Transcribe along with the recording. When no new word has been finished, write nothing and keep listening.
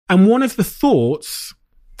And one of the thoughts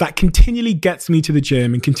that continually gets me to the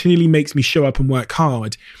gym and continually makes me show up and work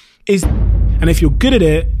hard is, and if you're good at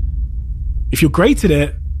it, if you're great at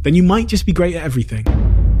it, then you might just be great at everything.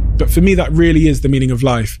 But for me, that really is the meaning of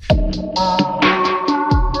life.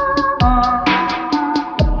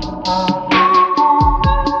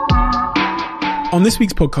 On this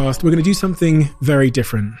week's podcast, we're going to do something very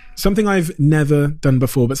different. Something I've never done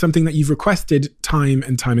before, but something that you've requested time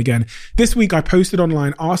and time again. This week, I posted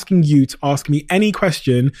online asking you to ask me any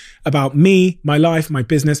question about me, my life, my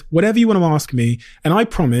business, whatever you want to ask me. And I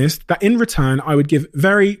promised that in return, I would give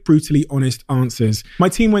very brutally honest answers. My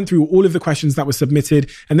team went through all of the questions that were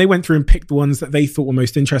submitted, and they went through and picked the ones that they thought were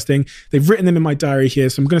most interesting. They've written them in my diary here.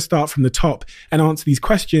 So I'm going to start from the top and answer these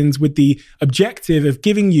questions with the objective of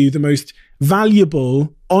giving you the most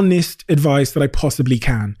valuable, honest advice that I possibly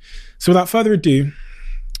can. So without further ado,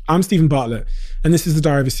 I'm Stephen Bartlett, and this is the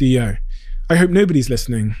Diary of a CEO. I hope nobody's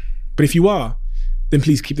listening, but if you are, then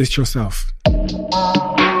please keep this to yourself.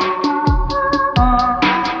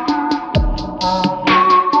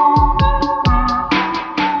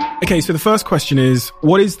 Okay, so the first question is,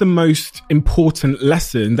 what is the most important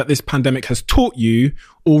lesson that this pandemic has taught you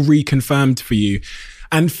or reconfirmed for you?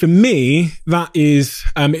 And for me, that is,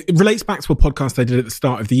 it relates back to a podcast I did at the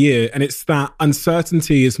start of the year. And it's that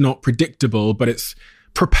uncertainty is not predictable, but it's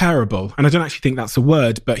preparable. And I don't actually think that's a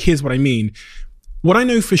word, but here's what I mean. What I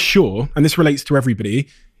know for sure, and this relates to everybody,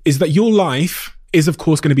 is that your life is, of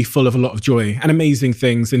course, going to be full of a lot of joy and amazing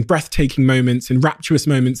things and breathtaking moments and rapturous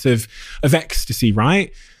moments of ecstasy,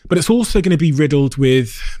 right? But it's also going to be riddled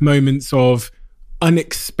with moments of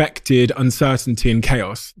unexpected uncertainty and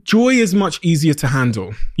chaos. Joy is much easier to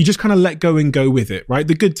handle. You just kind of let go and go with it, right?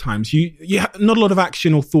 The good times, not a lot of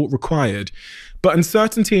action or thought required. But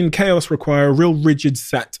uncertainty and chaos require a real rigid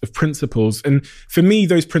set of principles. And for me,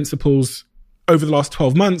 those principles over the last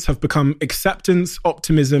 12 months have become acceptance,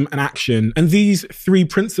 optimism, and action. And these three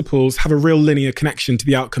principles have a real linear connection to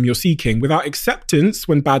the outcome you're seeking. Without acceptance,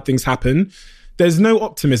 when bad things happen, there's no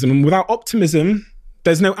optimism. And without optimism,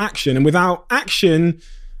 there's no action. And without action,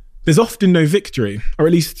 there's often no victory, or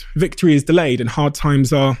at least victory is delayed and hard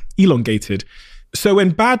times are elongated. So when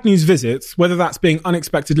bad news visits, whether that's being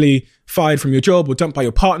unexpectedly fired from your job or dumped by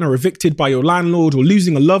your partner or evicted by your landlord or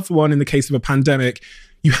losing a loved one in the case of a pandemic,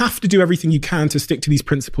 you have to do everything you can to stick to these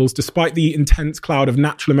principles despite the intense cloud of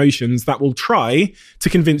natural emotions that will try to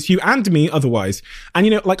convince you and me otherwise.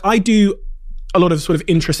 And, I do a lot of sort of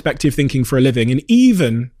introspective thinking for a living. And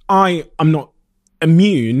even I am not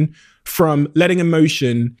immune from letting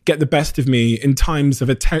emotion get the best of me in times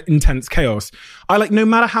of intense chaos. No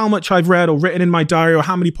matter how much I've read or written in my diary or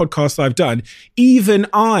how many podcasts I've done, even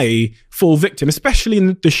I fall victim, especially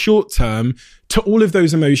in the short term, to all of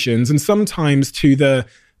those emotions and sometimes to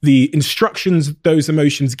the instructions those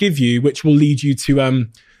emotions give you, which will lead you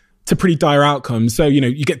to pretty dire outcomes. So,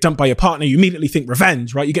 you get dumped by your partner, you immediately think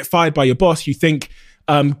revenge, right? You get fired by your boss, you think,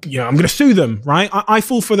 I'm going to sue them, right? I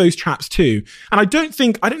fall for those traps too. And I don't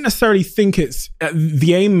necessarily think it's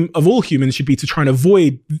the aim of all humans should be to try and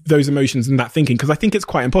avoid those emotions and that thinking, because I think it's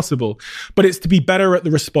quite impossible, but it's to be better at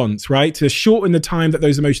the response, right? To shorten the time that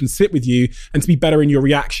those emotions sit with you and to be better in your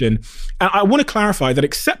reaction. And I want to clarify that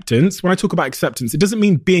acceptance, when I talk about acceptance, it doesn't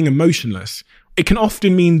mean being emotionless. It can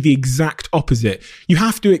often mean the exact opposite. You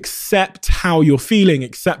have to accept how you're feeling,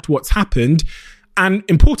 accept what's happened, and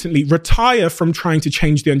importantly, retire from trying to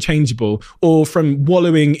change the unchangeable or from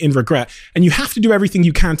wallowing in regret. And you have to do everything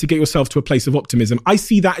you can to get yourself to a place of optimism. I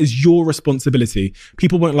see that as your responsibility.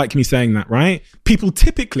 People won't like me saying that, right? People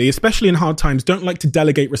typically, especially in hard times, don't like to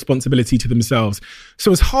delegate responsibility to themselves.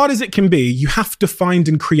 So as hard as it can be, you have to find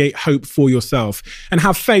and create hope for yourself and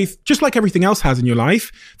have faith, just like everything else has in your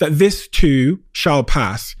life, that this too shall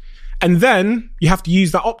pass. And then you have to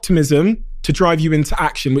use that optimism to drive you into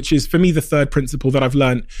action, which is, for me, the third principle that I've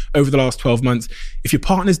learned over the last 12 months. If your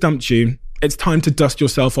partner's dumped you, it's time to dust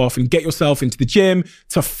yourself off and get yourself into the gym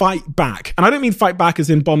to fight back. And I don't mean fight back as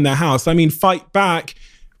in bomb their house. I mean fight back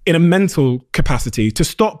in a mental capacity, to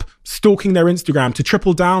stop stalking their Instagram, to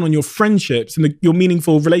triple down on your friendships and your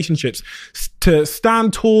meaningful relationships, to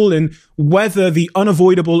stand tall and weather the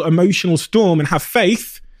unavoidable emotional storm and have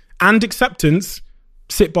faith and acceptance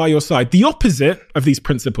sit by your side. The opposite of these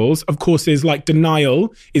principles, of course, is like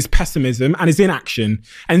denial, is pessimism, and is inaction.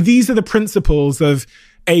 And these are the principles of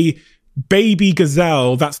a baby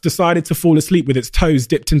gazelle that's decided to fall asleep with its toes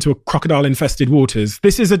dipped into a crocodile-infested waters.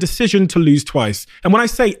 This is a decision to lose twice. And when I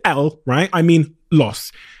say L, right, I mean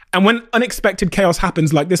loss. And when unexpected chaos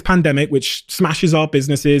happens like this pandemic, which smashes our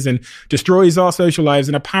businesses and destroys our social lives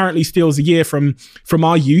and apparently steals a year from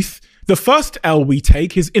our youth, The first L we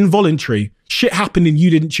take is involuntary. Shit happened and you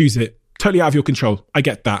didn't choose it. Totally out of your control. I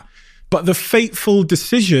get that. But the fateful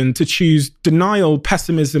decision to choose denial,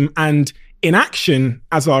 pessimism, and inaction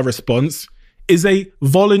as our response is a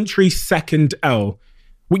voluntary second L.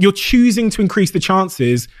 You're choosing to increase the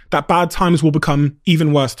chances that bad times will become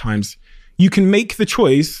even worse times. You can make the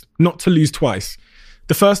choice not to lose twice.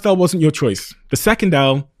 The first L wasn't your choice. The second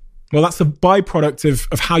L, well, that's a byproduct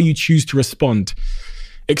of how you choose to respond.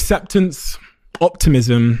 Acceptance,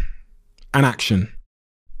 optimism, and action.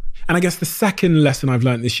 And I guess the second lesson I've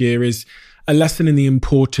learned this year is a lesson in the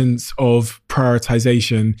importance of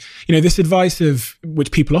prioritization. You know, this advice of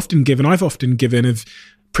which people often give, and I've often given, of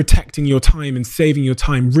protecting your time and saving your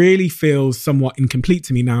time really feels somewhat incomplete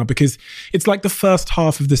to me now, because it's like the first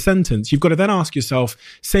half of the sentence. You've got to then ask yourself,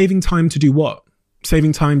 saving time to do what?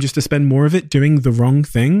 Saving time just to spend more of it doing the wrong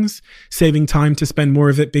things? Saving time to spend more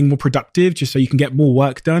of it being more productive just so you can get more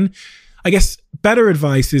work done? I guess better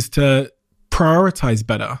advice is to prioritize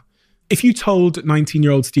better. If you told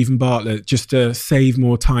 19-year-old Stephen Bartlett just to save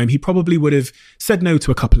more time, he probably would have said no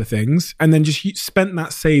to a couple of things and then just spent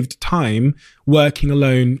that saved time working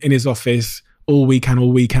alone in his office all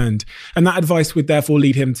weekend. And that advice would therefore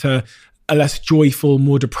lead him to a less joyful,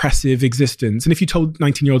 more depressive existence. And if you told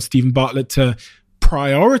 19-year-old Stephen Bartlett to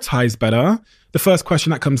prioritize better, the first question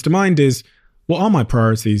that comes to mind is, what are my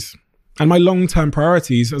priorities? And my long-term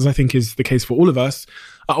priorities, as I think is the case for all of us,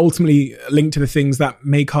 are ultimately linked to the things that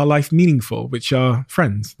make our life meaningful, which are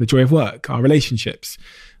friends, the joy of work, our relationships,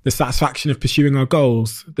 the satisfaction of pursuing our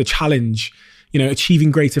goals, the challenge,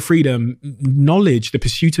 achieving greater freedom, knowledge, the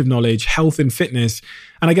pursuit of knowledge, health and fitness.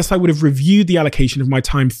 And I guess I would have reviewed the allocation of my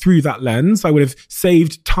time through that lens. I would have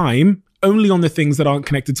saved time only on the things that aren't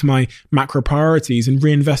connected to my macro priorities and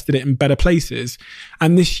reinvested it in better places.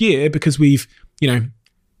 And this year, because we've,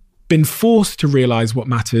 been forced to realize what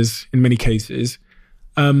matters in many cases,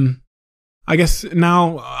 I guess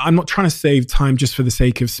now I'm not trying to save time just for the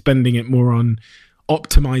sake of spending it more on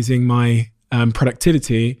optimizing my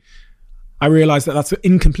productivity. I realize that that's an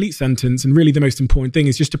incomplete sentence, and really the most important thing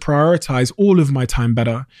is just to prioritize all of my time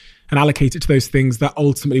better and allocate it to those things that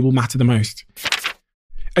ultimately will matter the most.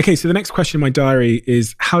 Okay, so the next question in my diary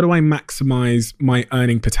is, how do I maximize my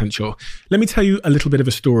earning potential? Let me tell you a little bit of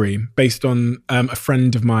a story based on a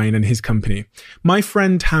friend of mine and his company. My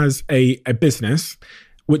friend has a business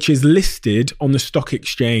which is listed on the stock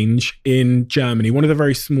exchange in Germany, one of the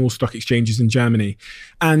very small stock exchanges in Germany.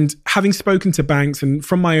 And having spoken to banks and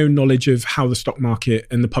from my own knowledge of how the stock market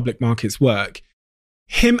and the public markets work,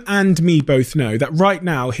 him and me both know that right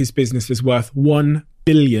now his business is worth $1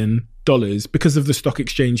 billion because of the stock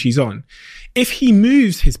exchange he's on. If he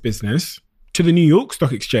moves his business to the New York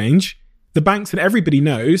Stock Exchange, the banks and everybody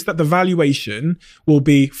knows that the valuation will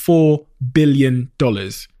be $4 billion.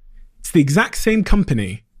 It's the exact same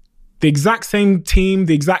company, the exact same team,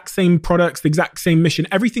 the exact same products, the exact same mission.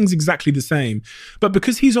 Everything's exactly the same. But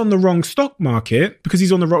because he's on the wrong stock market, because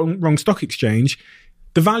he's on the wrong stock exchange,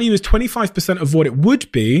 the value is 25% of what it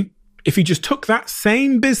would be if he just took that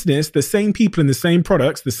same business, the same people and the same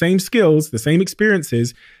products, the same skills, the same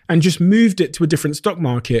experiences, and just moved it to a different stock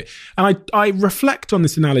market. And I reflect on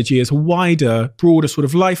this analogy as a wider, broader sort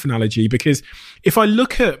of life analogy, because if I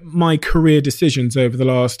look at my career decisions over the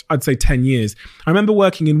last, I'd say 10 years, I remember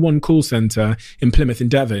working in one call center in Plymouth in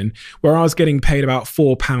Devon, where I was getting paid about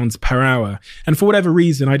 £4 per hour. And for whatever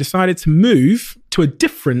reason, I decided to move to a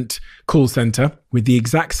different call center with the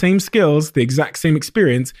exact same skills, the exact same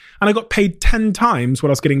experience, and I got paid 10 times what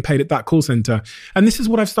I was getting paid at that call center. And this is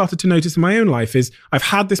what I've started to notice in my own life is I've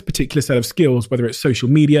had this particular set of skills, whether it's social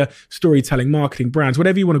media, storytelling, marketing, brands,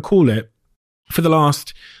 whatever you want to call it, for the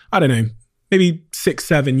last, maybe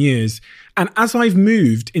 6-7 years. And as I've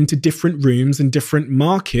moved into different rooms and different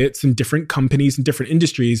markets and different companies and different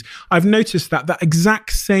industries, I've noticed that that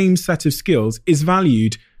exact same set of skills is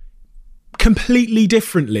valued completely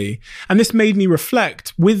differently. And this made me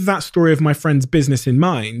reflect, with that story of my friend's business in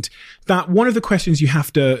mind, that one of the questions you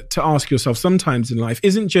have to ask yourself sometimes in life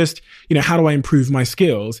isn't just, how do I improve my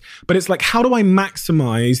skills? But it's like, how do I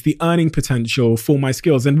maximize the earning potential for my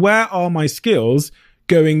skills? And where are my skills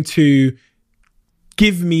going to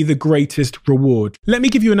give me the greatest reward? Let me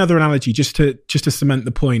give you another analogy just to cement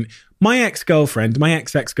the point. My ex-girlfriend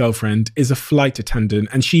is a flight attendant,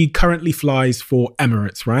 and she currently flies for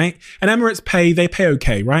Emirates, right? And Emirates they pay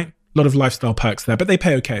okay, right? A lot of lifestyle perks there, but they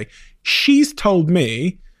pay okay. She's told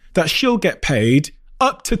me that she'll get paid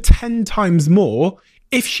up to 10 times more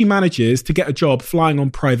if she manages to get a job flying on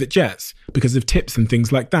private jets because of tips and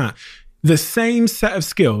things like that. The same set of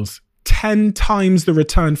skills, 10 times the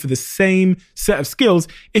return for the same set of skills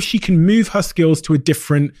if she can move her skills to a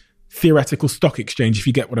different theoretical stock exchange, if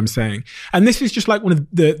you get what I'm saying. And this is just like one of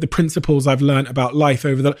the principles I've learned about life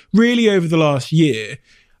over the last year.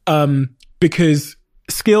 Because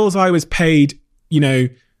skills I was paid,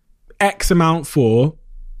 X amount for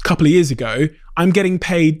a couple of years ago, I'm getting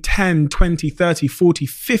paid 10, 20, 30, 40,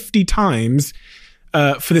 50 times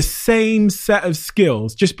for the same set of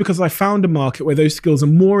skills, just because I found a market where those skills are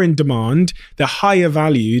more in demand, they're higher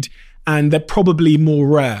valued, and they're probably more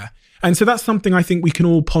rare. And so that's something I think we can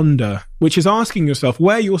all ponder, which is asking yourself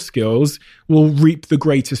where your skills will reap the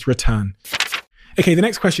greatest return. Okay, the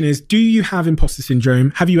next question is, do you have imposter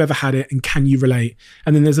syndrome? Have you ever had it? And can you relate?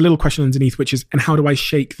 And then there's a little question underneath, which is, and how do I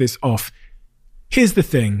shake this off? Here's the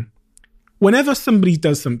thing. Whenever somebody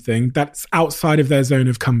does something that's outside of their zone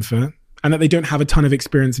of comfort and that they don't have a ton of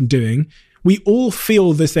experience in doing, we all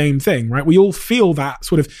feel the same thing, right? We all feel that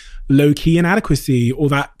sort of low-key inadequacy or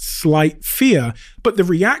that slight fear. But the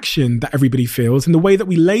reaction that everybody feels and the way that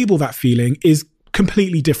we label that feeling is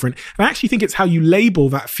completely different. And I actually think it's how you label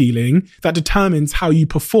that feeling that determines how you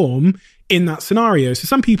perform in that scenario. So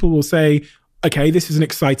some people will say, okay, this is an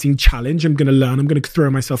exciting challenge. I'm going to learn. I'm going to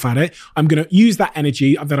throw myself at it. I'm going to use that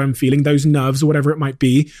energy that I'm feeling, those nerves or whatever it might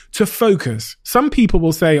be, to focus. Some people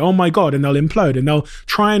will say, oh my God, and they'll implode and they'll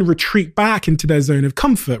try and retreat back into their zone of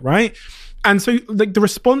comfort, right? And so like the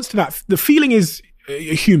response to that, the feeling is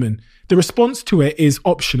human. The response to it is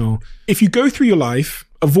optional. If you go through your life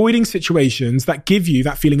avoiding situations that give you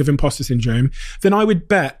that feeling of imposter syndrome, then I would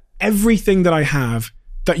bet everything that I have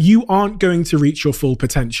that you aren't going to reach your full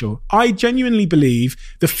potential. I genuinely believe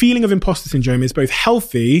the feeling of imposter syndrome is both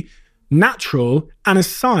healthy, natural, and a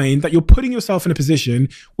sign that you're putting yourself in a position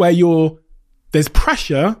where there's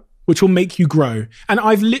pressure which will make you grow. And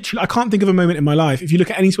I can't think of a moment in my life, if you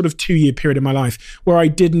look at any sort of 2-year period in my life, where I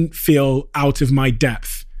didn't feel out of my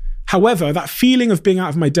depth. However, that feeling of being out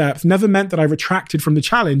of my depth never meant that I retracted from the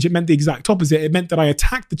challenge. It meant the exact opposite. It meant that I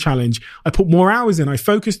attacked the challenge. I put more hours in. I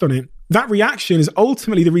focused on it. That reaction is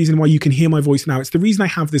ultimately the reason why you can hear my voice now. It's the reason I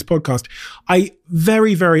have this podcast. I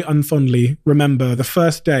very, very unfondly remember the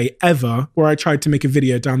first day ever where I tried to make a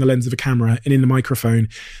video down the lens of a camera and in the microphone.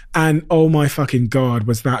 And oh my fucking God,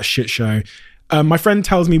 was that a shit show. My friend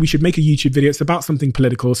tells me we should make a YouTube video. It's about something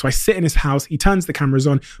political. So I sit in his house. He turns the cameras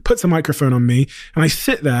on, puts a microphone on me, and I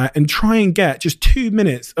sit there and try and get just 2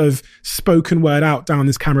 minutes of spoken word out down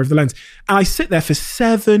this camera of the lens. And I sit there for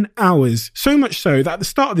 7 hours. So much so that at the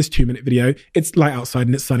start of this 2-minute video, it's light outside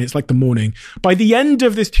and it's sunny. It's like the morning. By the end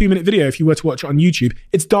of this 2-minute video, if you were to watch it on YouTube,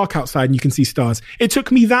 it's dark outside and you can see stars. It took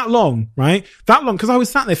me that long, right? That long, because I was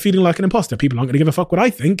sat there feeling like an imposter. People aren't going to give a fuck what I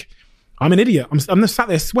think. I'm an idiot. I'm just sat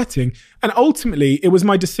there sweating. And ultimately, it was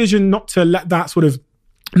my decision not to let that sort of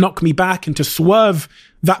knock me back and to swerve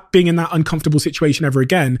that being in that uncomfortable situation ever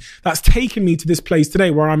again. That's taken me to this place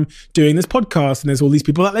today where I'm doing this podcast and there's all these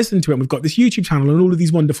people that listen to it. And we've got this YouTube channel and all of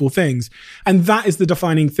these wonderful things. And that is the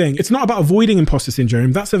defining thing. It's not about avoiding imposter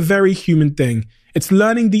syndrome. That's a very human thing. It's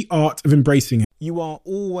learning the art of embracing it. You are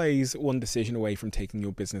always one decision away from taking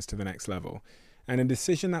your business to the next level. And a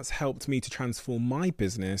decision that's helped me to transform my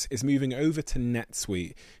business is moving over to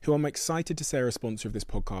NetSuite, who I'm excited to say are a sponsor of this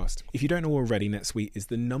podcast. If you don't know already, NetSuite is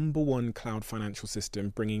the #1 cloud financial system,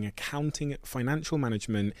 bringing accounting, financial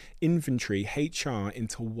management, inventory, HR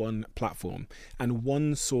into one platform and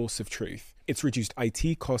one source of truth. It's reduced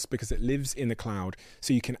IT costs because it lives in the cloud,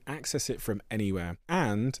 so you can access it from anywhere.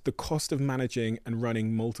 And the cost of managing and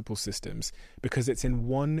running multiple systems because it's in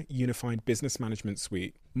one unified business management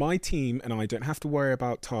suite. My team and I don't have to worry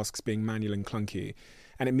about tasks being manual and clunky.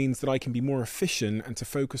 And it means that I can be more efficient and to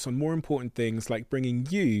focus on more important things like bringing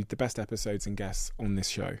you the best episodes and guests on this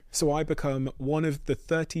show. So I become one of the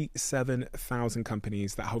 37,000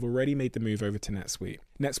 companies that have already made the move over to NetSuite.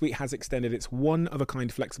 NetSuite has extended its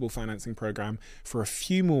one-of-a-kind flexible financing program for a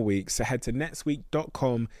few more weeks. So head to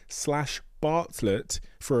netsuite.com/Bartlett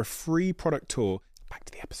for a free product tour. Back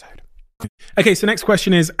to the episode. Okay, so next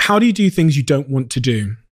question is, how do you do things you don't want to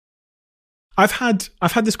do? I've had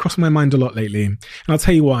this cross my mind a lot lately, and I'll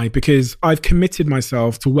tell you why. Because I've committed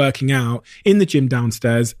myself to working out in the gym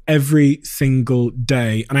downstairs every single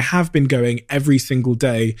day, and I have been going every single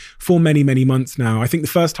day for many, many months now. I think the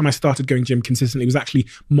first time I started going gym consistently was actually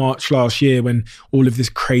March last year, when all of this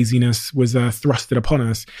craziness was thrusted upon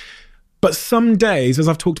us. But some days, as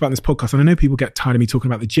I've talked about in this podcast, and I know people get tired of me talking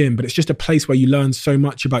about the gym, but it's just a place where you learn so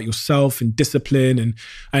much about yourself and discipline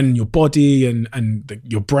and your body and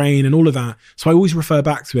your brain and all of that. So I always refer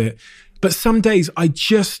back to it. But some days I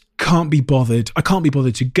just can't be bothered. I can't be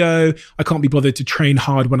bothered to go. I can't be bothered to train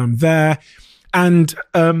hard when I'm there. And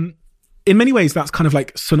in many ways, that's kind of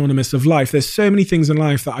like synonymous of life. There's so many things in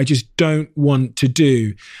life that I just don't want to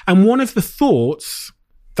do. And one of the thoughts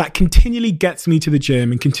that continually gets me to the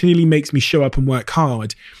gym and continually makes me show up and work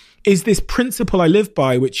hard is this principle I live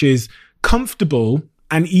by, which is comfortable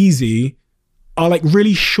and easy are like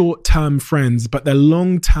really short-term friends, but they're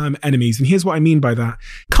long-term enemies. And here's what I mean by that.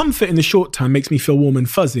 Comfort in the short term makes me feel warm and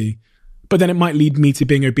fuzzy, but then it might lead me to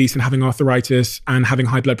being obese and having arthritis and having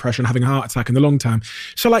high blood pressure and having a heart attack in the long term.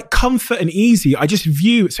 So like comfort and easy, I just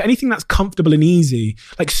view, so anything that's comfortable and easy,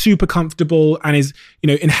 like super comfortable and is,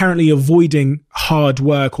 inherently avoiding hard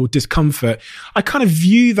work or discomfort, I kind of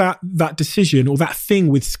view that decision or that thing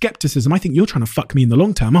with skepticism. I think you're trying to fuck me in the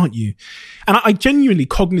long term, aren't you? And I genuinely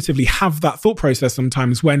cognitively have that thought process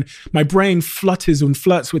sometimes when my brain flutters and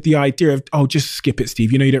flirts with the idea of, oh, just skip it,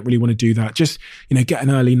 Steve. You don't really want to do that. Just, get an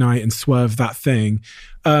early night and swerve that thing.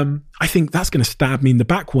 I think that's going to stab me in the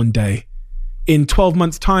back one day. In 12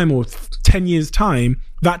 months time or 10 years time,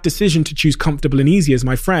 that decision to choose comfortable and easy as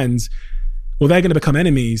my friends, well, they're going to become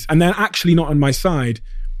enemies and they're actually not on my side.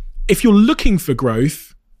 If you're looking for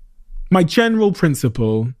growth, my general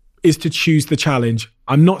principle is to choose the challenge.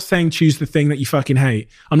 I'm not saying choose the thing that you fucking hate.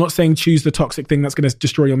 I'm not saying choose the toxic thing that's going to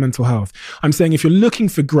destroy your mental health. I'm saying if you're looking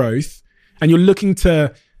for growth and you're looking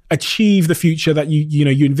to achieve the future that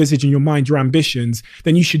you envisage in your mind, your ambitions,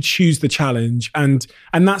 then you should choose the challenge. And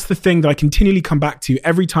that's the thing that I continually come back to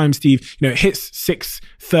every time, Steve, it hits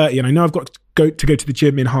 6:30 and I know I've got to go to the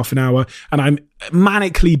gym in half an hour and I'm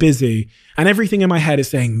manically busy and everything in my head is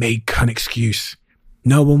saying, make an excuse.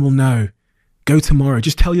 No one will know. Go tomorrow.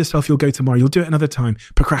 Just tell yourself you'll go tomorrow. You'll do it another time.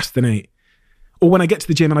 Procrastinate. Or when I get to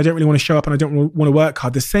the gym and I don't really want to show up and I don't want to work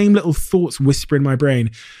hard, the same little thoughts whisper in my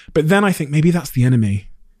brain. But then I think maybe that's the enemy.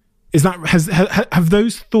 Have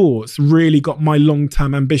those thoughts really got my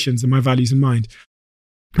long-term ambitions and my values in mind?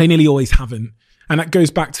 They nearly always haven't. And that goes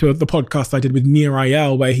back to the podcast I did with Nir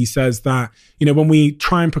Ayel, where he says that, when we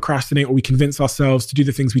try and procrastinate or we convince ourselves to do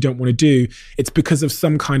the things we don't want to do, it's because of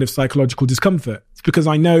some kind of psychological discomfort. It's because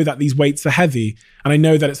I know that these weights are heavy and I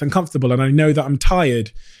know that it's uncomfortable and I know that I'm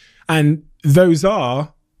tired. And those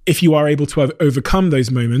are, if you are able to overcome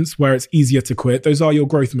those moments where it's easier to quit, those are your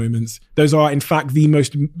growth moments. Those are, in fact, the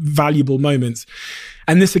most valuable moments.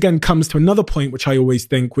 And this again comes to another point, which I always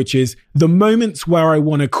think, which is the moments where I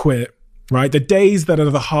want to quit, right? The days that are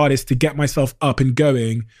the hardest to get myself up and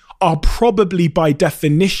going are probably by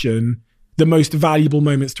definition the most valuable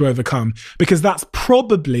moments to overcome, because that's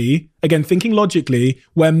probably, again, thinking logically,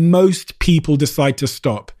 where most people decide to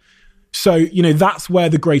stop. So, that's where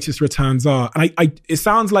the greatest returns are. And it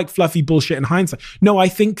sounds like fluffy bullshit in hindsight. No, I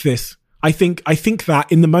think this. I think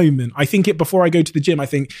that in the moment. I think it before I go to the gym. I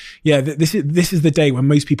think, yeah, this is the day when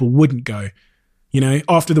most people wouldn't go,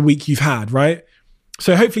 after the week you've had, right?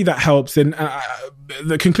 So hopefully that helps. And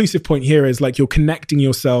the conclusive point here is like you're connecting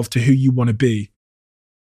yourself to who you want to be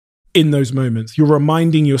in those moments. You're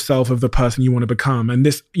reminding yourself of the person you want to become. And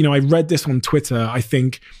this, I read this on Twitter, I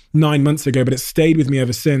think 9 months ago, but it stayed with me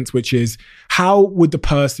ever since, which is how would the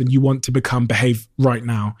person you want to become behave right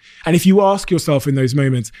now? And if you ask yourself in those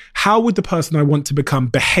moments, how would the person I want to become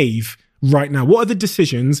behave right now? What are the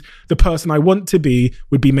decisions the person I want to be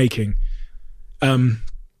would be making?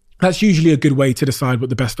 That's usually a good way to decide what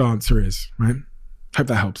the best answer is, right? Hope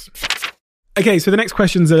that helps. Okay, so the next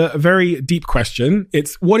question's a very deep question.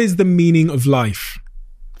 It's, what is the meaning of life?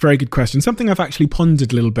 Very good question. Something I've actually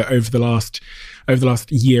pondered a little bit over the last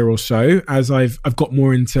year or so, as I've got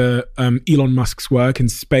more into Elon Musk's work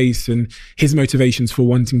and space and his motivations for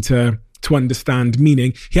wanting to understand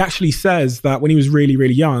meaning. He actually says that when he was really,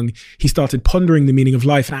 really young, he started pondering the meaning of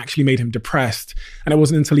life and actually made him depressed. And it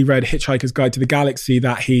wasn't until he read Hitchhiker's Guide to the Galaxy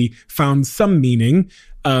that he found some meaning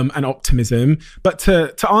and optimism. But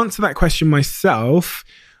to answer that question myself,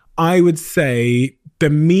 I would say the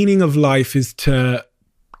meaning of life is to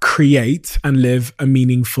create and live a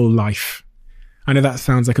meaningful life. I know that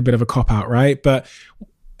sounds like a bit of a cop-out, right? But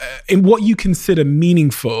in what you consider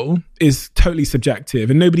meaningful is totally subjective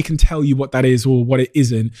and nobody can tell you what that is or what it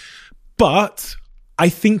isn't. But I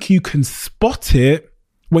think you can spot it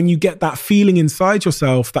when you get that feeling inside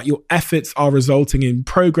yourself that your efforts are resulting in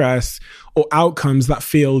progress or outcomes that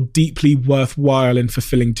feel deeply worthwhile and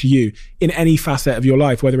fulfilling to you in any facet of your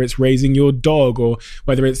life, whether it's raising your dog or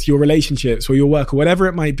whether it's your relationships or your work or whatever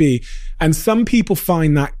it might be. And some people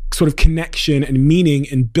find that sort of connection and meaning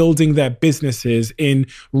in building their businesses, in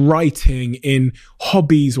writing, in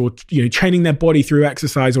hobbies, or training their body through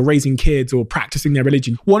exercise or raising kids or practicing their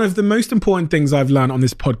religion. One of the most important things I've learned on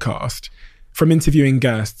this podcast from interviewing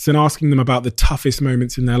guests and asking them about the toughest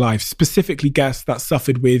moments in their life, specifically guests that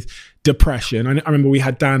suffered with depression. I remember we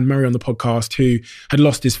had Dan Murray on the podcast who had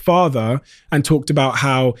lost his father and talked about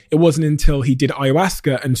how it wasn't until he did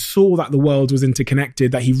ayahuasca and saw that the world was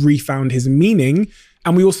interconnected that he refound his meaning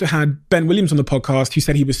And we also had Ben Williams on the podcast, who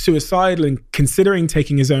said he was suicidal and considering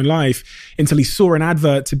taking his own life until he saw an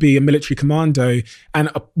advert to be a military commando and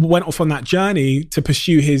went off on that journey to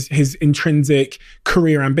pursue his intrinsic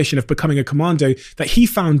career ambition of becoming a commando, that he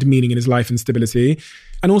found meaning in his life and stability.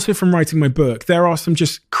 And also from writing my book, there are some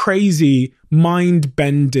just crazy,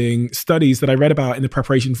 mind-bending studies that I read about in the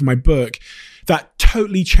preparation for my book that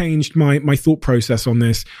totally changed my thought process on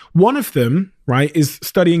this. One of them, right, is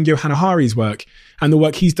studying Johanna Hari's work and the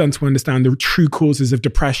work he's done to understand the true causes of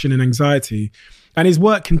depression and anxiety. And his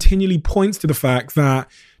work continually points to the fact that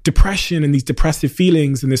depression and these depressive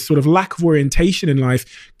feelings and this sort of lack of orientation in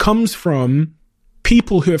life comes from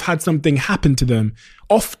people who have had something happen to them,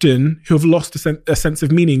 often who have lost a sense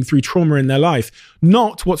of meaning through trauma in their life,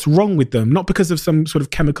 not what's wrong with them, not because of some sort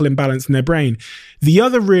of chemical imbalance in their brain. The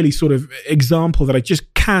other really sort of example that I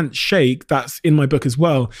just can't shake, that's in my book as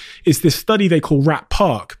well, is this study they call Rat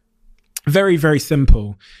Park. Very, very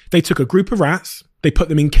simple. They took a group of rats, they put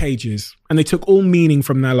them in cages, and they took all meaning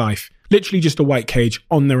from their life, literally just a white cage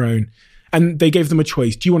on their own. And they gave them a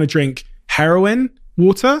choice. Do you want to drink heroin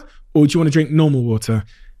water, or do you want to drink normal water?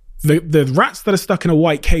 The rats that are stuck in a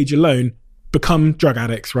white cage alone become drug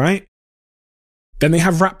addicts, right? Then they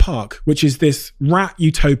have Rat Park, which is this rat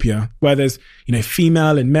utopia where there's,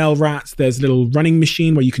 female and male rats. There's a little running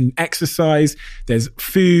machine where you can exercise. There's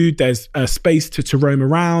food. There's a space to roam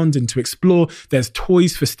around and to explore. There's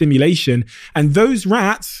toys for stimulation. And those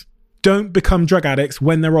rats don't become drug addicts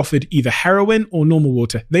when they're offered either heroin or normal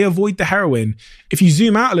water. They avoid the heroin. If you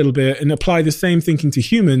zoom out a little bit and apply the same thinking to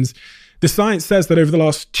humans, the science says that over the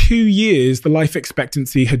last 2 years, the life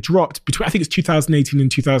expectancy had dropped between, I think it's 2018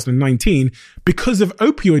 and 2019, because of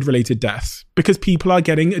opioid-related deaths, because people are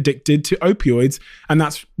getting addicted to opioids, and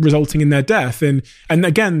that's resulting in their death. And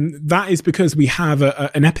again, that is because we have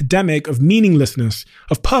an epidemic of meaninglessness,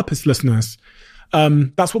 of purposelessness.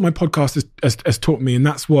 That's what my podcast has taught me, and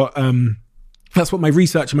that's what my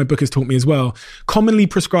research in my book has taught me as well. Commonly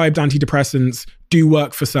prescribed antidepressants do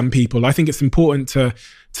work for some people. I think it's important to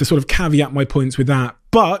sort of caveat my points with that.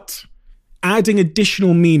 But adding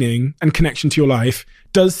additional meaning and connection to your life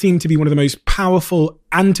does seem to be one of the most powerful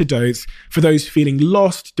antidotes for those feeling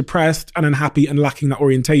lost, depressed, and unhappy and lacking that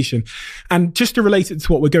orientation. And just to relate it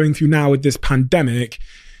to what we're going through now with this pandemic,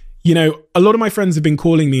 a lot of my friends have been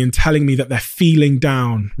calling me and telling me that they're feeling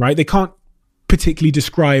down, right? They can't particularly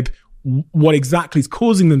describe what exactly is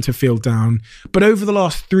causing them to feel down. But over the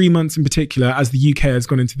last 3 months in particular, as the UK has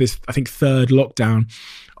gone into this, I think, third lockdown,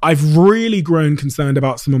 I've really grown concerned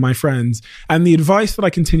about some of my friends. And the advice that I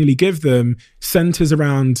continually give them centers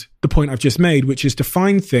around the point I've just made, which is to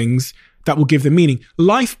find things that will give them meaning.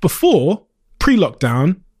 Life before,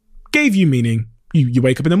 pre-lockdown, gave you meaning. You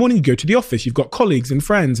wake up in the morning, you go to the office, you've got colleagues and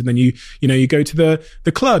friends, and then you go to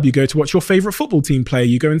the club, you go to watch your favorite football team play,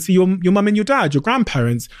 you go and see your mum and your dad, your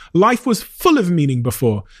grandparents. Life was full of meaning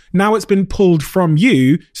before. Now it's been pulled from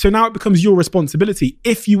you, so now it becomes your responsibility,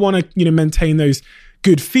 if you want to maintain those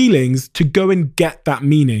good feelings, to go and get that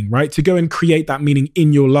meaning, right? To go and create that meaning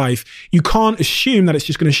in your life. You can't assume that it's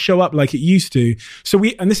just going to show up like it used to. So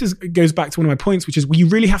this goes back to one of my points, which is you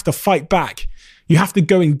really have to fight back. You have to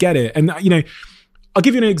go and get it. And I'll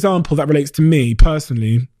give you an example that relates to me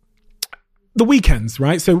personally. The weekends,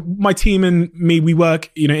 right? So my team and me, we work,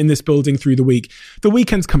 in this building through the week. The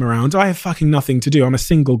weekends come around. I have fucking nothing to do. I'm a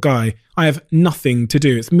single guy. I have nothing to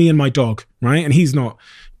do. It's me and my dog, right? And he's not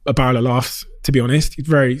a barrel of laughs, to be honest. He's a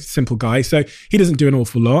very simple guy. So he doesn't do an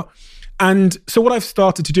awful lot. And so what I've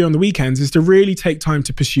started to do on the weekends is to really take time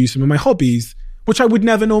to pursue some of my hobbies, which I would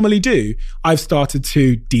never normally do. I've started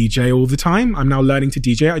to DJ all the time. I'm now learning to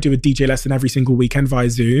DJ. I do a DJ lesson every single weekend via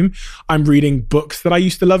Zoom. I'm reading books that I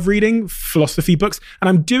used to love reading, philosophy books. And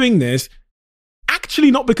I'm doing this actually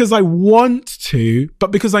not because I want to, but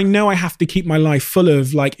because I know I have to keep my life full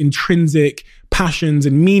of intrinsic passions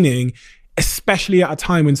and meaning, especially at a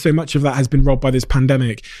time when so much of that has been robbed by this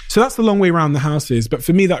pandemic. So that's the long way around the houses. But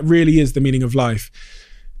for me, that really is the meaning of life.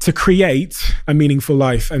 To create a meaningful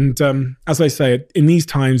life. And as I say, in these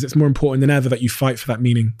times, it's more important than ever that you fight for that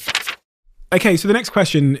meaning. Okay, so the next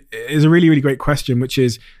question is a really, really great question, which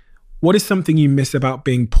is, what is something you miss about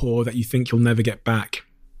being poor that you think you'll never get back?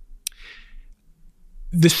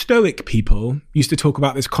 The Stoic people used to talk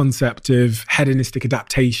about this concept of hedonistic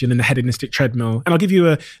adaptation and the hedonistic treadmill. And I'll give you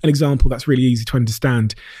an example that's really easy to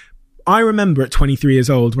understand. I remember at 23 years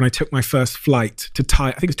old when I took my first flight to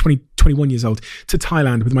I think it's 21 years old, to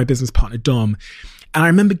Thailand with my business partner, Dom. And I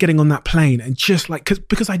remember getting on that plane and just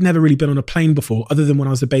because I'd never really been on a plane before, other than when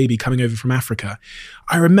I was a baby coming over from Africa.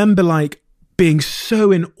 I remember being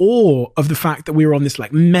so in awe of the fact that we were on this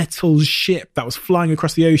like metal ship that was flying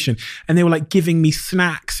across the ocean, and they were like giving me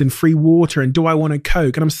snacks and free water and do I want a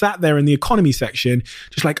Coke? And I'm sat there in the economy section,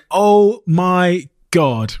 just like, oh my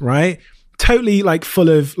God, right? Totally like full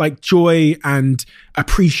of like joy and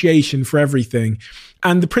appreciation for everything.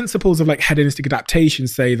 And the principles of like hedonistic adaptation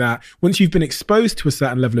say that once you've been exposed to a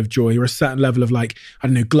certain level of joy or a certain level of like, I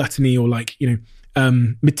don't know, gluttony or like,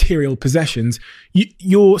 material possessions,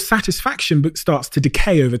 your satisfaction starts to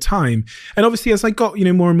decay over time. And obviously as I got,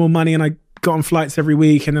 more and more money and I got on flights every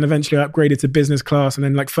week, and then eventually I upgraded to business class and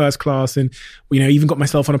then like first class, and, even got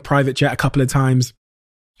myself on a private jet a couple of times,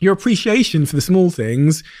 your appreciation for the small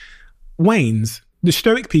things wanes. The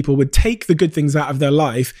Stoic people would take the good things out of their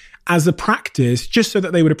life as a practice just so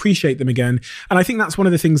that they would appreciate them again. And I think that's one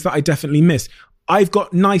of the things that I definitely miss. I've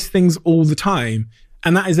got nice things all the time,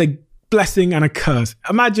 and that is a blessing and a curse.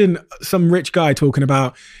 Imagine some rich guy talking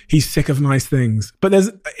about he's sick of nice things, but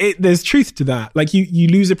there's truth to that. Like you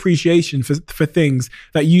lose appreciation for things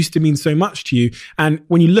that used to mean so much to you. And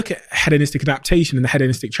when you look at hedonistic adaptation and the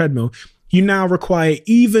hedonistic treadmill, you now require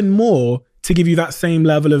even more to give you that same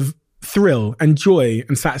level of thrill and joy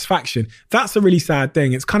and satisfaction. That's a really sad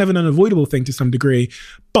thing. It's kind of an unavoidable thing to some degree,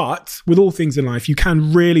 but with all things in life, you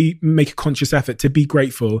can really make a conscious effort to be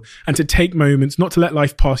grateful and to take moments, not to let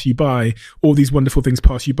life pass you by, all these wonderful things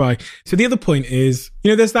pass you by. So the other point is,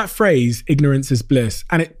 there's that phrase, ignorance is bliss,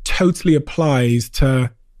 and it totally applies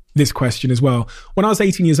to this question as well. When I was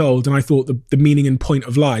 18 years old and I thought the meaning and point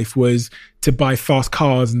of life was to buy fast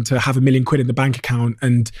cars and to have £1 million in the bank account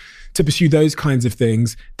and to pursue those kinds of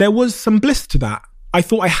things, there was some bliss to that. I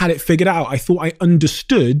thought I had it figured out. I thought I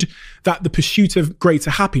understood that the pursuit of greater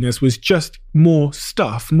happiness was just more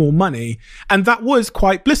stuff, more money. And that was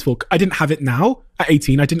quite blissful. I didn't have it now. At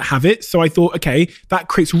 18, I didn't have it. So I thought, okay, that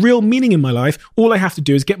creates real meaning in my life. All I have to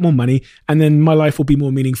do is get more money, and then my life will be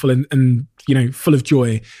more meaningful and full of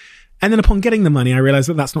joy. And then upon getting the money, I realized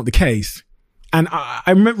that that's not the case. And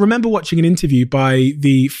I remember watching an interview by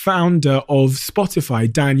the founder of Spotify,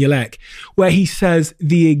 Daniel Ek, where he says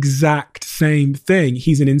the exact same thing.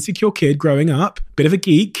 He's an insecure kid growing up, bit of a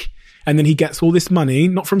geek, and then he gets all this money,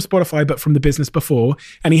 not from Spotify, but from the business before.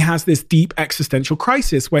 And he has this deep existential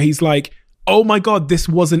crisis where he's like, oh my God, this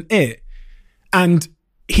wasn't it. And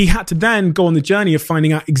he had to then go on the journey of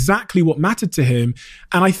finding out exactly what mattered to him.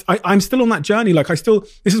 And I'm still on that journey.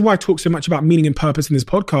 This is why I talk so much about meaning and purpose in this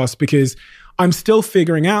podcast, because I'm still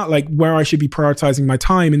figuring out like where I should be prioritizing my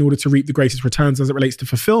time in order to reap the greatest returns as it relates to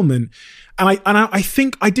fulfillment. And I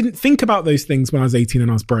think I didn't think about those things when I was 18 and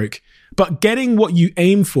I was broke, but getting what you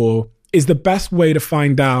aim for is the best way to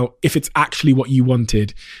find out if it's actually what you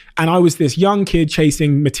wanted. And I was this young kid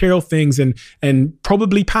chasing material things and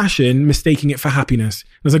probably passion, mistaking it for happiness.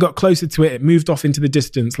 As I got closer to it, it moved off into the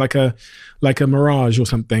distance like a mirage or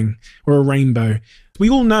something, or a rainbow. We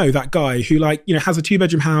all know that guy who has a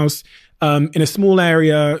 2-bedroom house in a small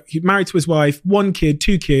area, married to his wife, 1 kid,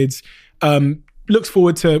 2 kids, looks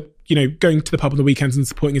forward to going to the pub on the weekends and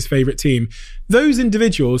supporting his favorite team. Those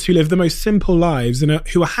individuals who live the most simple lives and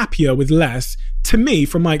who are happier with less, to me,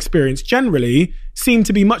 from my experience, generally seem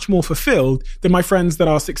to be much more fulfilled than my friends that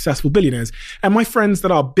are successful billionaires. And my friends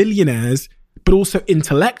that are billionaires, but also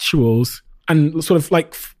intellectuals and sort of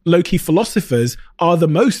like low-key philosophers, are the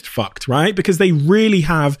most fucked, right? Because they really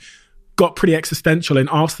have got pretty existential and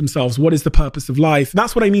asked themselves, what is the purpose of life?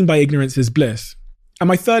 That's what I mean by ignorance is bliss. And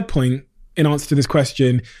my third point in answer to this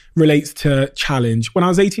question relates to challenge. When I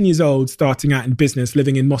was 18 years old, starting out in business,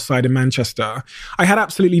 living in Moss Side in Manchester, I had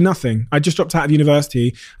absolutely nothing. I just dropped out of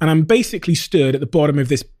university and I'm basically stood at the bottom of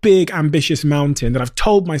this big, ambitious mountain that I've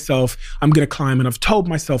told myself I'm going to climb and I've told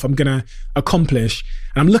myself I'm going to accomplish.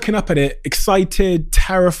 And I'm looking up at it, excited,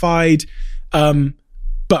 terrified, but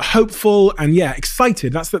hopeful and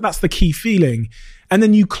excited. That's the key feeling. And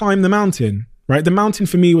then you climb the mountain. Right? The mountain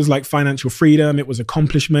for me was like financial freedom. It was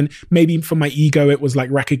accomplishment. Maybe for my ego, it was like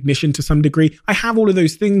recognition to some degree. I have all of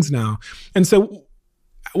those things now. And so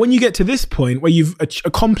when you get to this point where you've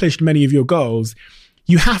accomplished many of your goals,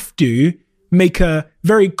 you have to make a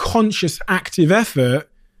very conscious, active effort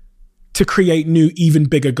to create new, even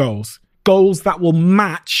bigger goals. Goals that will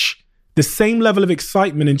match the same level of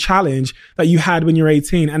excitement and challenge that you had when you're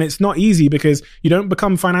 18. And it's not easy because you don't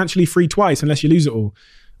become financially free twice unless you lose it all.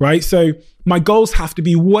 Right? So my goals have to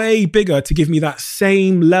be way bigger to give me that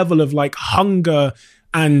same level of like hunger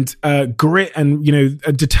and grit and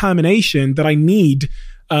determination that I need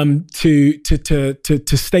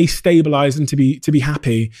to stay stabilized and to be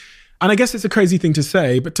happy. And I guess it's a crazy thing to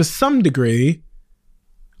say, but to some degree,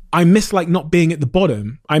 I miss like not being at the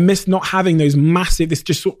bottom. I miss not having those massive, this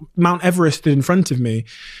just sort of Mount Everest in front of me.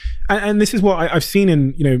 And this is what I've seen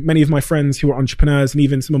in, many of my friends who are entrepreneurs and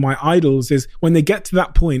even some of my idols, is when they get to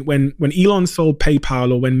that point, when Elon sold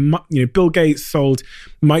PayPal, or when, Bill Gates sold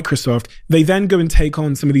Microsoft, they then go and take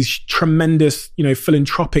on some of these tremendous,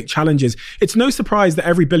 philanthropic challenges. It's no surprise that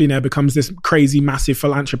every billionaire becomes this crazy, massive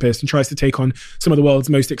philanthropist and tries to take on some of the world's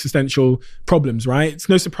most existential problems, right? It's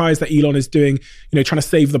no surprise that Elon is doing, trying to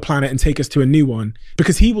save the planet and take us to a new one,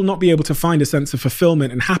 because he will not be able to find a sense of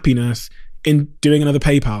fulfillment and happiness in doing another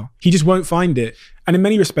PayPal. He just won't find it. And in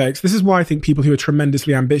many respects, this is why I think people who are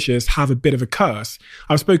tremendously ambitious have a bit of a curse.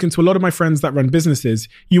 I've spoken to a lot of my friends that run businesses.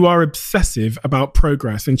 You are obsessive about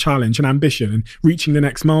progress and challenge and ambition and reaching the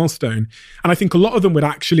next milestone. And I think a lot of them would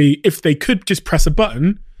actually, if they could just press a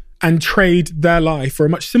button and trade their life for a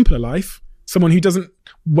much simpler life, someone who doesn't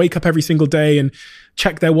wake up every single day and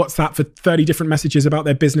check their WhatsApp for 30 different messages about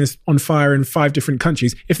their business on fire in 5 different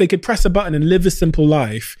countries. If they could press a button and live a simple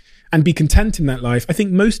life and be content in that life, I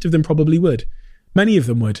think most of them probably would. Many of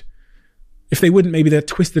them would. If they wouldn't, maybe they're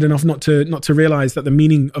twisted enough not to realize that the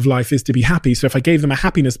meaning of life is to be happy. So if I gave them a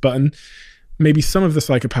happiness button, maybe some of the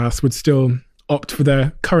psychopaths would still opt for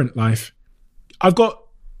their current life. I've got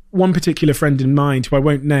one particular friend in mind who I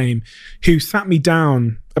won't name, who sat me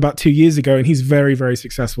down about 2 years ago, and he's very, very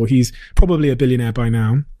successful. He's probably a billionaire by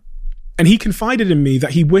now. And he confided in me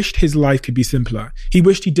that he wished his life could be simpler. He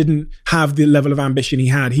wished he didn't have the level of ambition he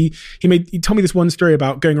had. He told me this one story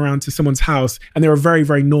about going around to someone's house, and they're a very,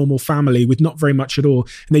 very normal family with not very much at all.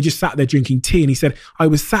 And they just sat there drinking tea. And he said, I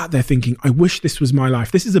was sat there thinking, I wish this was my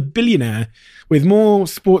life. This is a billionaire with more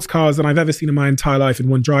sports cars than I've ever seen in my entire life in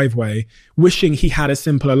one driveway, wishing he had a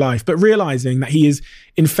simpler life, but realizing that he is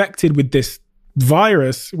infected with this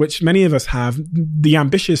virus, which many of us have, the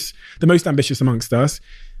most ambitious amongst us,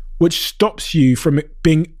 which stops you from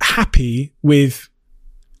being happy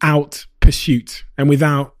without pursuit and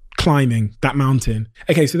without climbing that mountain.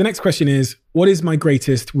 Okay, so the next question is, what is my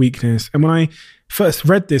greatest weakness? And when I first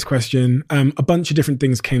read this question, a bunch of different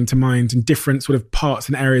things came to mind in different sort of parts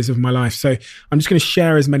and areas of my life. So I'm just going to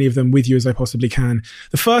share as many of them with you as I possibly can.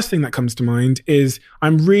 The first thing that comes to mind is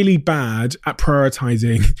I'm really bad at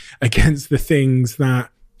prioritizing against the things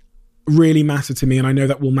that really matter to me, and I know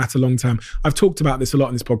that will matter long term. I've talked about this a lot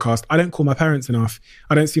in this podcast. I don't call my parents enough.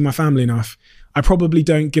 I don't see my family enough. I probably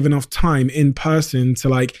don't give enough time in person to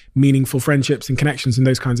like meaningful friendships and connections and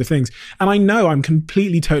those kinds of things. And I know, I'm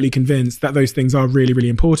completely, totally convinced that those things are really, really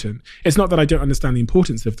important. It's not that I don't understand the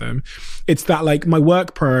importance of them. It's that like my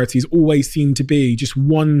work priorities always seem to be just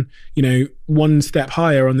one step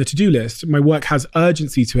higher on the to-do list. My work has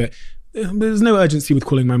urgency to it. There's no urgency with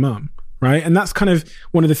calling my mum. Right. And that's kind of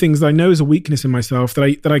one of the things that I know is a weakness in myself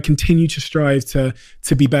that I continue to strive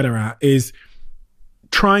to be better at, is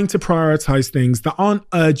trying to prioritize things that aren't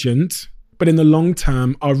urgent, but in the long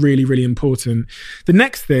term are really, really important. The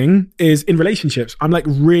next thing is in relationships. I'm like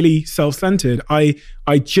really self-centered. I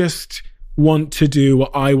just want to do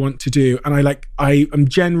what I want to do. And I am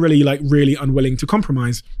generally like really unwilling to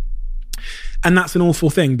compromise. And that's an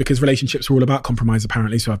awful thing, because relationships are all about compromise,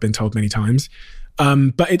 apparently. So I've been told many times.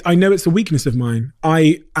 But I know it's a weakness of mine.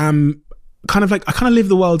 I kind of live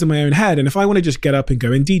the world in my own head. And if I want to just get up and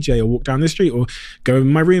go and DJ or walk down the street or go in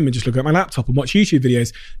my room and just look at my laptop and watch YouTube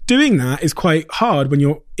videos, doing that is quite hard when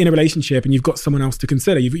you're in a relationship and you've got someone else to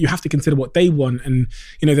consider. You have to consider what they want and,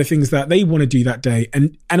 the things that they want to do that day.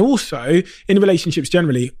 And also in relationships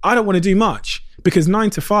generally, I don't want to do much, because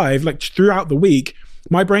 9 to 5, like throughout the week,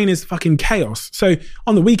 my brain is fucking chaos. So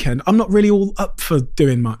on the weekend, I'm not really all up for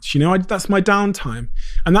doing much. That's my downtime.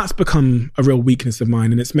 And that's become a real weakness of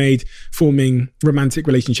mine. And it's made forming romantic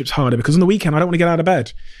relationships harder, because on the weekend, I don't want to get out of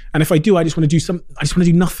bed. And if I do, I just want to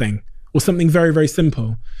do nothing, or something very, very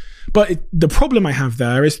simple. But the problem I have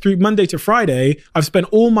there is through Monday to Friday, I've spent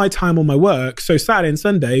all my time on my work. So Saturday and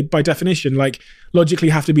Sunday, by definition, like logically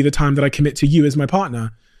have to be the time that I commit to you as my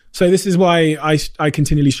partner. So this is why I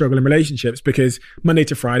continually struggle in relationships, because Monday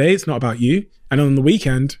to Friday, it's not about you. And on the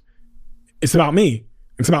weekend, it's about me.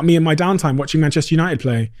 It's about me and my downtime watching Manchester United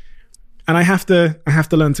play. And I have to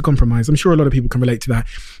learn to compromise. I'm sure a lot of people can relate to that.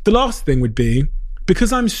 The last thing would be,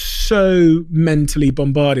 because I'm so mentally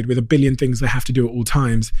bombarded with a billion things I have to do at all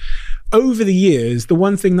times, over the years, the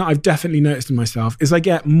one thing that I've definitely noticed in myself is I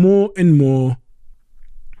get more and more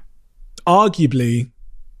arguably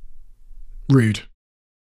rude.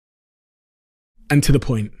 And to the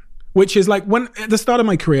point, which is like when at the start of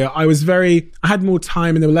my career, I had more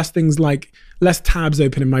time and there were less tabs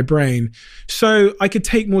open in my brain. So I could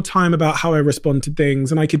take more time about how I respond to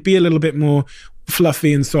things, and I could be a little bit more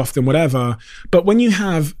fluffy and soft and whatever. But when you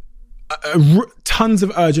have tons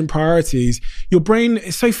of urgent priorities, your brain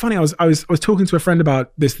is so funny. I was talking to a friend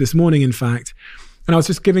about this morning, in fact, And I was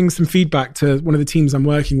just giving some feedback to one of the teams I'm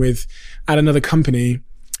working with at another company,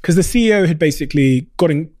 because the CEO had basically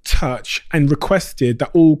got in touch and requested that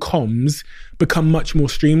all comms become much more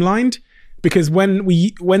streamlined. Because when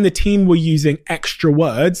the team were using extra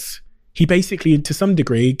words, he basically, to some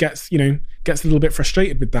degree, gets a little bit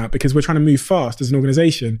frustrated with that, because we're trying to move fast as an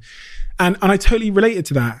organization. And I totally related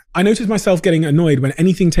to that. I noticed myself getting annoyed when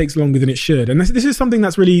anything takes longer than it should. And this is something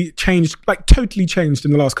that's really changed, like totally changed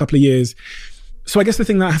in the last couple of years. So I guess the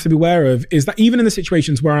thing that I have to be aware of is that even in the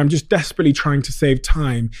situations where I'm just desperately trying to save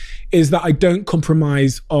time, is that I don't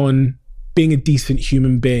compromise on being a decent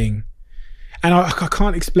human being. And I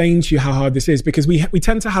can't explain to you how hard this is, because we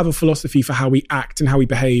tend to have a philosophy for how we act and how we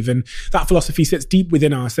behave. And that philosophy sits deep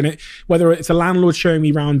within us. And whether it's a landlord showing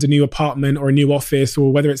me around a new apartment or a new office,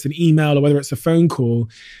 or whether it's an email or whether it's a phone call,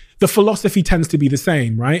 the philosophy tends to be the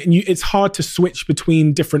same, right? And it's hard to switch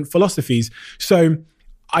between different philosophies. So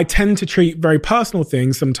I tend to treat very personal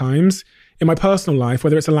things sometimes in my personal life,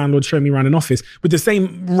 whether it's a landlord showing me around an office, with the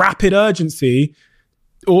same rapid urgency,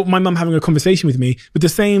 or my mum having a conversation with me with the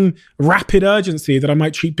same rapid urgency that I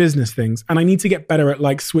might treat business things. And I need to get better at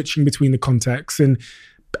like switching between the contexts and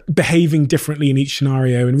behaving differently in each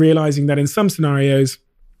scenario, and realizing that in some scenarios,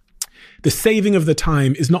 the saving of the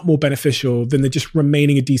time is not more beneficial than the just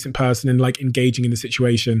remaining a decent person and like engaging in the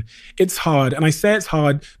situation. It's hard. And I say it's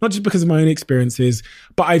hard, not just because of my own experiences,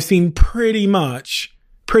 but I've seen pretty much,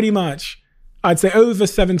 I'd say over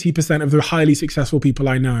 70% of the highly successful people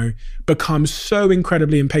I know become so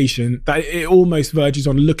incredibly impatient that it almost verges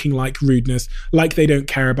on looking like rudeness, like they don't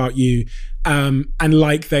care about you, and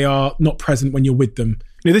like they are not present when you're with them.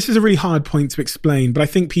 Now, this is a really hard point to explain, but I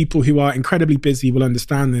think people who are incredibly busy will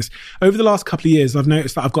understand this. Over the last couple of years, I've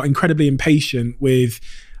noticed that I've got incredibly impatient with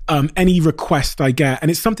any request I get.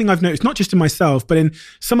 And it's something I've noticed not just in myself, but in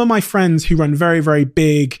some of my friends who run very, very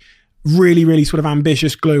big, really, really sort of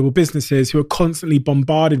ambitious global businesses who are constantly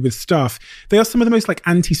bombarded with stuff. They are some of the most like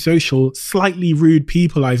antisocial, slightly rude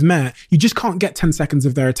people I've met. You just can't get 10 seconds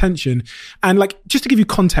of their attention. And like, just to give you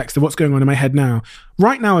context of what's going on in my head now,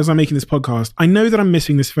 right now, as I'm making this podcast, I know that I'm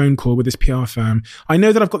missing this phone call with this PR firm. I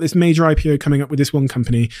know that I've got this major IPO coming up with this one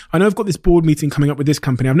company. I know I've got this board meeting coming up with this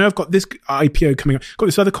company. I know I've got this IPO coming up, got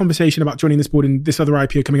this other conversation about joining this board and this other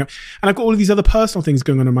IPO coming up. And I've got all of these other personal things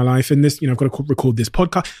going on in my life. And this, I've got to record this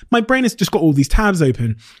podcast. My brain has just got all these tabs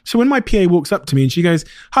open. So when my PA walks up to me and she goes,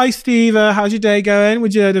 "Hi, Steve, how's your day going?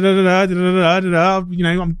 Would you,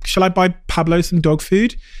 shall I buy Pablo some dog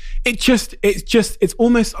food?" It's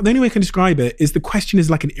almost, the only way I can describe it is the question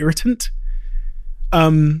is like an irritant.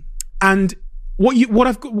 And what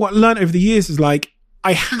I've learned over the years is like,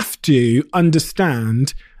 I have to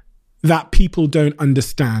understand that people don't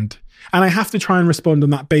understand. And I have to try and respond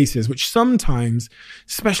on that basis, which sometimes,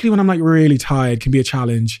 especially when I'm like really tired, can be a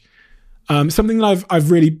challenge. Something that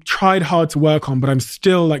I've really tried hard to work on, but I'm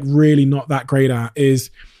still like really not that great at,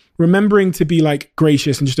 is remembering to be like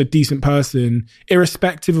gracious and just a decent person,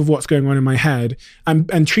 irrespective of what's going on in my head,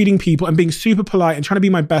 and treating people and being super polite and trying to be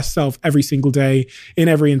my best self every single day in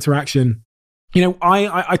every interaction.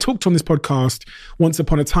 I talked on this podcast once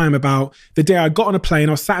upon a time about the day I got on a plane,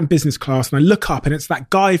 I was sat in business class and I look up and it's that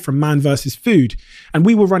guy from Man vs. Food. And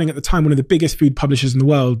we were running at the time one of the biggest food publishers in the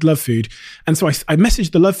world, Love Food. And so I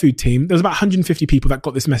messaged the Love Food team. There was about 150 people that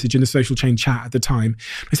got this message in the social chain chat at the time.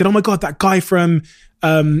 I said, "Oh my God, that guy from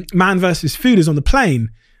Man vs. Food is on the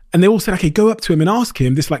plane." And they all said, "Okay, go up to him and ask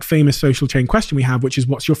him this like famous social chain question we have, which is,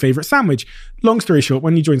 what's your favorite sandwich?" Long story short,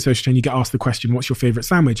 when you join social chain, you get asked the question, "What's your favorite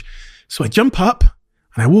sandwich?" So I jump up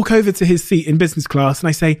and I walk over to his seat in business class and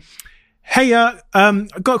I say, "Hey, I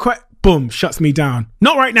got quite," boom, shuts me down.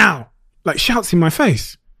 "Not right now," like shouts in my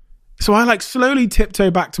face. So I like slowly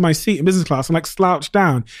tiptoe back to my seat in business class and like slouch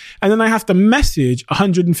down. And then I have to message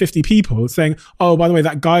 150 people saying, "Oh, by the way,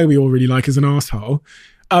 that guy we all really like is an asshole."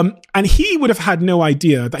 And he would have had no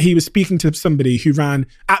idea that he was speaking to somebody who ran,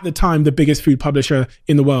 at the time, the biggest food publisher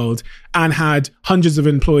in the world and had hundreds of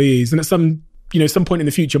employees. And at some point in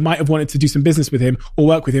the future might have wanted to do some business with him or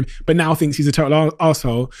work with him, but now thinks he's a total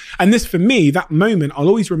arsehole. And this, for me, that moment, I'll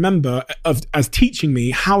always remember as teaching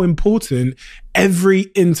me how important every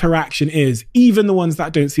interaction is, even the ones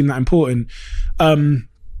that don't seem that important.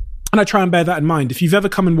 And I try and bear that in mind. If you've ever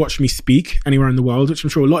come and watched me speak anywhere in the world, which I'm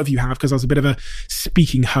sure a lot of you have, because I was a bit of a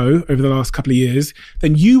speaking hoe over the last couple of years,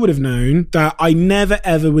 then you would have known that I never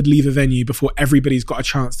ever would leave a venue before everybody's got a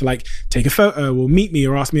chance to like take a photo or meet me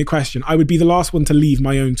or ask me a question. I would be the last one to leave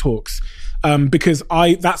my own talks. Because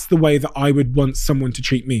that's the way that I would want someone to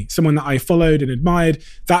treat me. Someone that I followed and admired,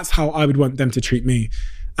 that's how I would want them to treat me.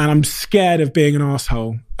 And I'm scared of being an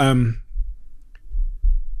asshole.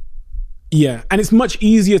 Yeah. And it's much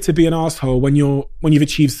easier to be an asshole when you've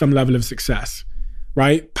achieved some level of success,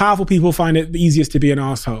 right? Powerful people find it the easiest to be an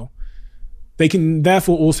asshole. They can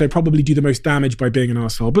therefore also probably do the most damage by being an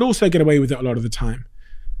asshole, but also get away with it a lot of the time.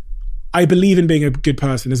 I believe in being a good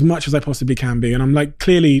person as much as I possibly can be. And I'm like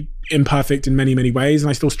clearly imperfect in many, many ways. And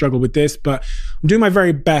I still struggle with this, but I'm doing my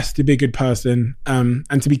very best to be a good person,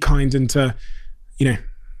 and to be kind and to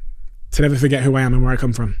never forget who I am and where I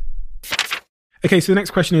come from. Okay, so the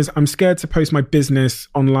next question is, I'm scared to post my business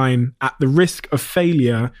online at the risk of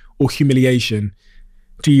failure or humiliation.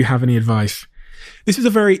 Do you have any advice? This is a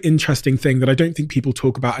very interesting thing that I don't think people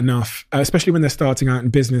talk about enough, especially when they're starting out in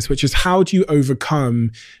business, which is how do you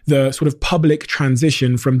overcome the sort of public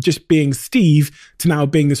transition from just being Steve to now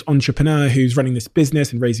being this entrepreneur who's running this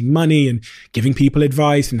business and raising money and giving people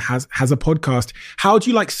advice and has a podcast. How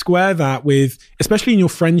do you square that with, especially in your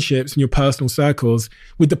friendships and your personal circles,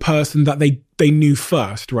 with the person that they knew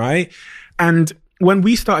first, right? And when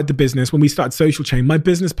we started the business, when we started Social Chain, my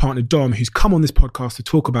business partner, Dom, who's come on this podcast to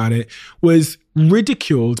talk about it, was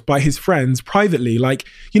ridiculed by his friends privately.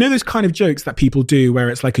 Those kind of jokes that people do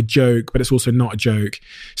where it's like a joke, but it's also not a joke.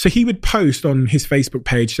 So he would post on his Facebook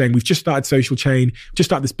page saying, we've just started Social Chain, just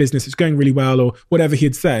started this business, it's going really well, or whatever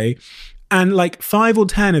he'd say. And 5 or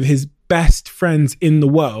 10 of his best friends in the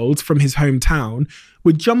world from his hometown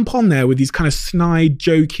would jump on there with these kind of snide,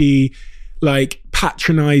 jokey,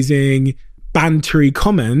 patronizing, bantery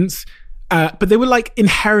comments, but they were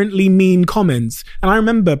inherently mean comments. And I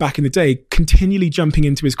remember back in the day continually jumping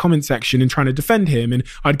into his comment section and trying to defend him, and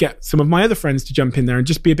I'd get some of my other friends to jump in there and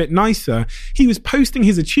just be a bit nicer. He was posting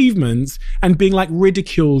his achievements and being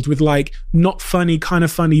ridiculed with not funny, kind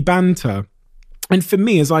of funny banter. And for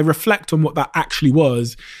me, as I reflect on what that actually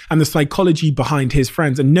was and the psychology behind his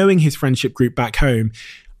friends and knowing his friendship group back home,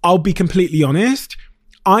 I'll be completely honest,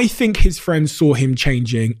 I think his friends saw him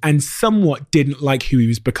changing and somewhat didn't like who he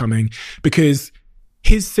was becoming, because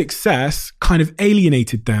his success kind of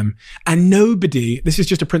alienated them. And this is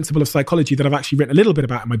just a principle of psychology that I've actually written a little bit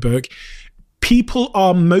about in my book. People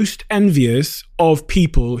are most envious of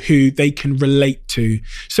people who they can relate to.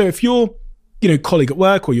 So if your colleague at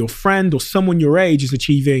work or your friend or someone your age is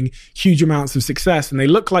achieving huge amounts of success and they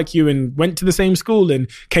look like you and went to the same school and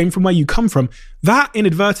came from where you come from, that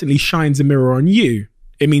inadvertently shines a mirror on you.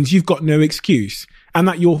 It means you've got no excuse, and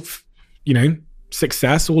that your,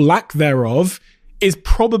 success or lack thereof is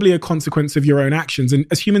probably a consequence of your own actions. And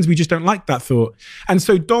as humans, we just don't like that thought. And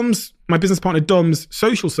so my business partner Dom's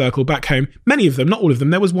social circle back home, many of them, not all of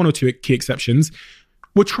them, there was 1 or 2 key exceptions,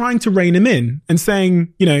 were trying to rein him in and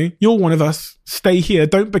saying, you're one of us, stay here,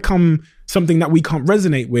 don't become something that we can't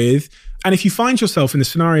resonate with. And if you find yourself in the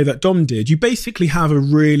scenario that Dom did, you basically have a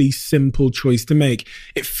really simple choice to make.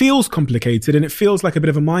 It feels complicated and it feels like a bit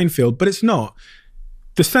of a minefield, but it's not.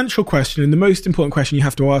 The central question and the most important question you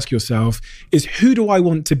have to ask yourself is, who do I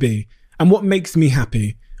want to be and what makes me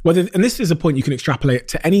happy? And this is a point you can extrapolate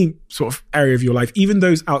to any sort of area of your life, even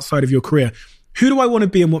those outside of your career. Who do I want to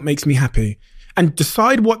be and what makes me happy? And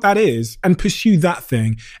decide what that is and pursue that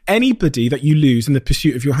thing. Anybody that you lose in the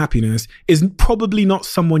pursuit of your happiness is probably not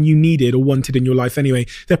someone you needed or wanted in your life anyway.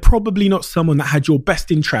 They're probably not someone that had your best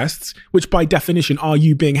interests, which by definition are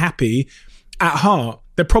you being happy, at heart.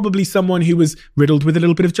 They're probably someone who was riddled with a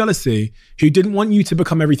little bit of jealousy, who didn't want you to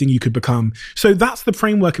become everything you could become. So that's the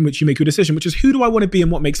framework in which you make your decision, which is, who do I want to be and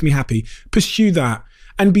what makes me happy? Pursue that.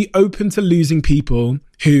 And be open to losing people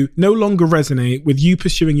who no longer resonate with you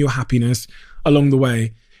pursuing your happiness along the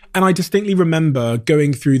way. And I distinctly remember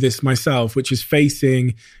going through this myself, which is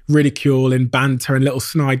facing ridicule and banter and little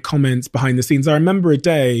snide comments behind the scenes. I remember a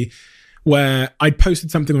day where I'd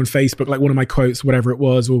posted something on Facebook, like one of my quotes, whatever it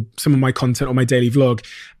was, or some of my content on my daily vlog.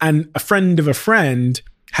 And a friend of a friend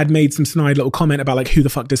had made some snide little comment about who the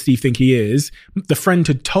fuck does Steve think he is? The friend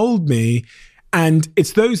had told me. And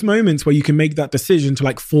it's those moments where you can make that decision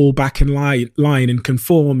to fall back in line and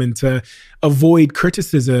conform and to avoid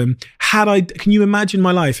criticism. Can you imagine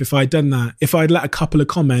my life if I'd done that? If I'd let a couple of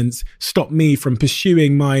comments stop me from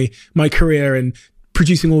pursuing my career and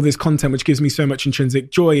producing all this content, which gives me so much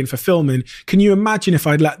intrinsic joy and fulfillment. Can you imagine if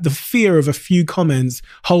I'd let the fear of a few comments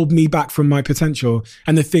hold me back from my potential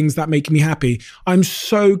and the things that make me happy? I'm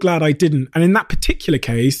so glad I didn't. And in that particular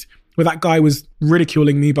case, where that guy was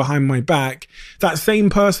ridiculing me behind my back, that same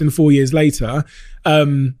person 4 years later,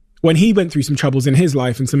 when he went through some troubles in his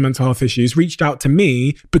life and some mental health issues, reached out to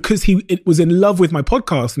me because he was in love with my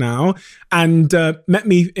podcast now and met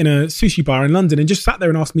me in a sushi bar in London and just sat there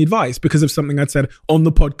and asked me advice because of something I'd said on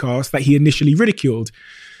the podcast that he initially ridiculed.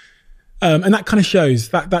 And that kind of shows,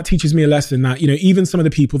 that teaches me a lesson that, even some of the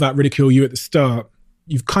people that ridicule you at the start,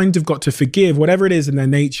 you've kind of got to forgive whatever it is in their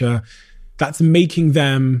nature. that's making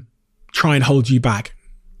them try and hold you back.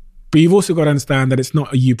 But you've also got to understand that it's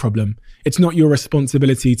not a you problem. It's not your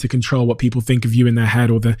responsibility to control what people think of you in their head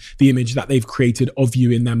or the image that they've created of you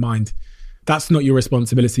in their mind. That's not your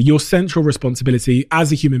responsibility. Your central responsibility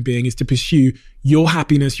as a human being is to pursue your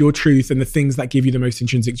happiness, your truth, and the things that give you the most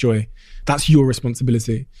intrinsic joy. That's your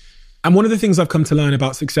responsibility. And one of the things I've come to learn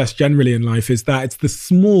about success generally in life is that it's the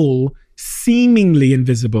small, seemingly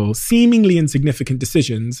invisible, seemingly insignificant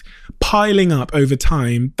decisions piling up over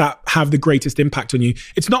time that have the greatest impact on you.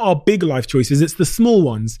 It's not our big life choices, it's the small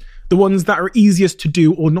ones, the ones that are easiest to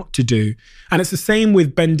do or not to do. And it's the same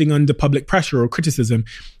with bending under public pressure or criticism.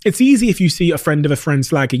 It's easy if you see a friend of a friend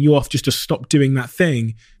slagging you off just to stop doing that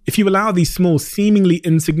thing. If you allow these small, seemingly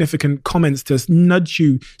insignificant comments to nudge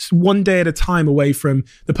you one day at a time away from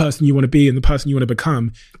the person you want to be and the person you want to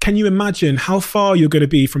become, can you imagine how far you're going to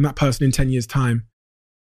be from that person in 10 years' time?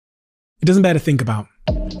 It doesn't bear to think about.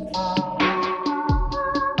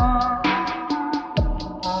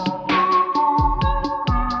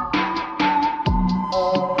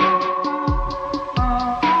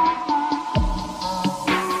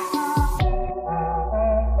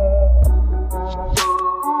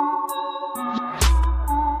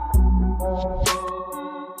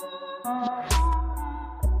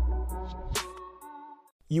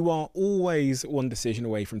 You are always one decision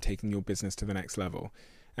away from taking your business to the next level.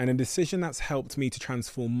 And a decision that's helped me to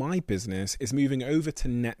transform my business is moving over to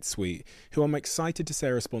NetSuite, who I'm excited to say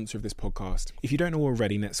are a sponsor of this podcast. If you don't know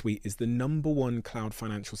already, NetSuite is the #1 cloud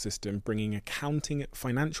financial system, bringing accounting,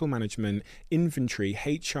 financial management, inventory,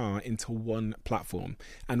 HR into one platform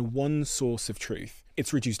and one source of truth.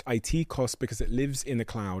 It's reduced IT costs because it lives in the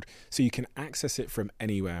cloud, so you can access it from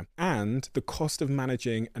anywhere. And the cost of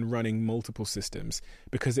managing and running multiple systems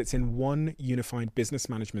because it's in one unified business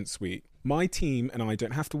management suite. My team and I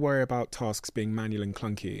don't have to worry about tasks being manual and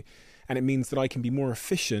clunky. And it means that I can be more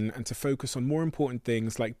efficient and to focus on more important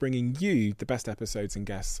things like bringing you the best episodes and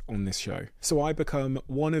guests on this show. So I become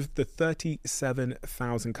one of the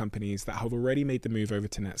 37,000 companies that have already made the move over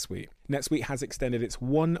to NetSuite. NetSuite has extended its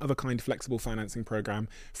one-of-a-kind flexible financing program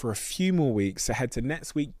for a few more weeks. So head to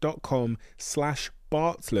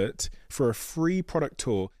netsuite.com/Bartlett for a free product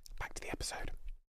tour. Back to the episode.